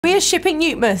We are shipping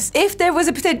NEWTMAS. If there was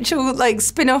a potential like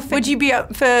spin-off, would you be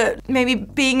up for maybe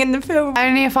being in the film?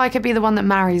 Only if I could be the one that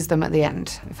marries them at the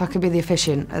end. If I could be the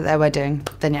officiant at their wedding,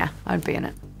 then yeah, I'd be in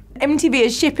it. MTV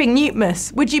is shipping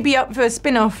NEWTMAS. Would you be up for a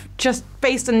spin-off just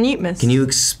based on NEWTMAS? Can you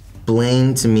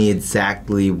explain to me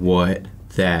exactly what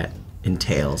that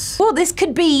entails? Well, this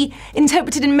could be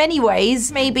interpreted in many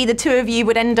ways. Maybe the two of you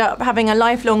would end up having a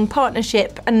lifelong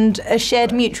partnership and a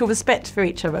shared mutual respect for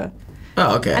each other.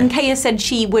 Oh, okay. And Kaya said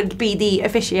she would be the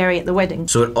officiary at the wedding.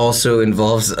 So it also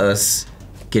involves us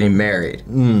getting married.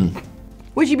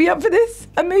 Would you be up for this?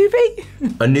 A movie?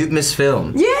 A NEWTMAS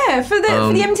film. Yeah, for the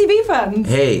MTV fans.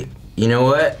 Hey, you know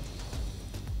what?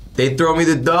 They throw me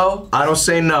the dough, I don't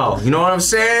say no. You know what I'm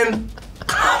saying?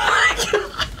 Oh my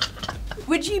God.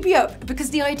 Would you be up, because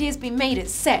the idea's been made,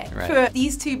 it's set, for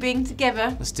these two being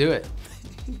together? Let's do it.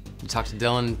 You talk to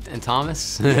Dylan and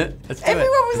Thomas. Let's do Everyone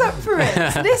it. was up for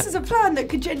it. So this is a plan that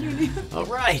could genuinely... All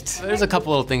right. There's a couple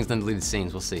little things in the deleted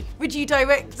scenes, we'll see. Would you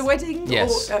direct the wedding?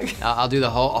 Yes. Or, I'll do the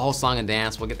whole song and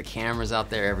dance. We'll get the cameras out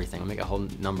there, everything. We'll make a whole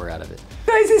number out of it.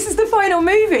 Guys, this is the final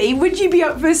movie. Would you be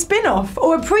up for a spin-off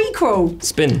or a prequel?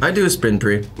 Spin. I do a spin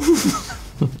pre.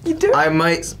 You do? I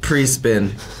might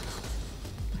pre-spin.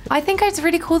 I think it's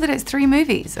really cool that it's 3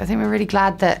 movies. I think we're really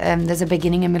glad that there's a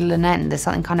beginning, a middle, and end. There's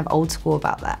something kind of old school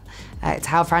about that. It's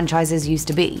how franchises used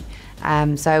to be.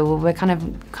 So we're kind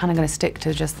of going to stick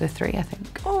to just the 3, I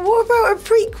think. Oh, what about a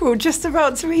prequel just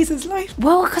about Teresa's life?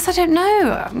 Well, because I don't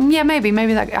know. Yeah, maybe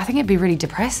that. I think it'd be really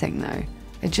depressing though.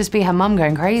 It'd just be her mum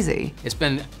going crazy. It's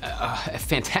been a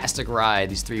fantastic ride,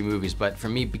 these 3 movies, but for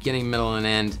me, beginning, middle, and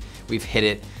end, we've hit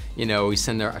it. You know, we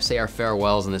say our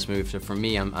farewells in this movie. So for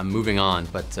me, I'm moving on.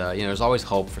 But you know, there's always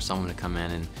hope for someone to come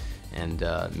in and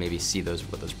maybe see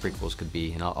what those prequels could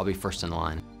be, and I'll be first in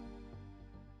line.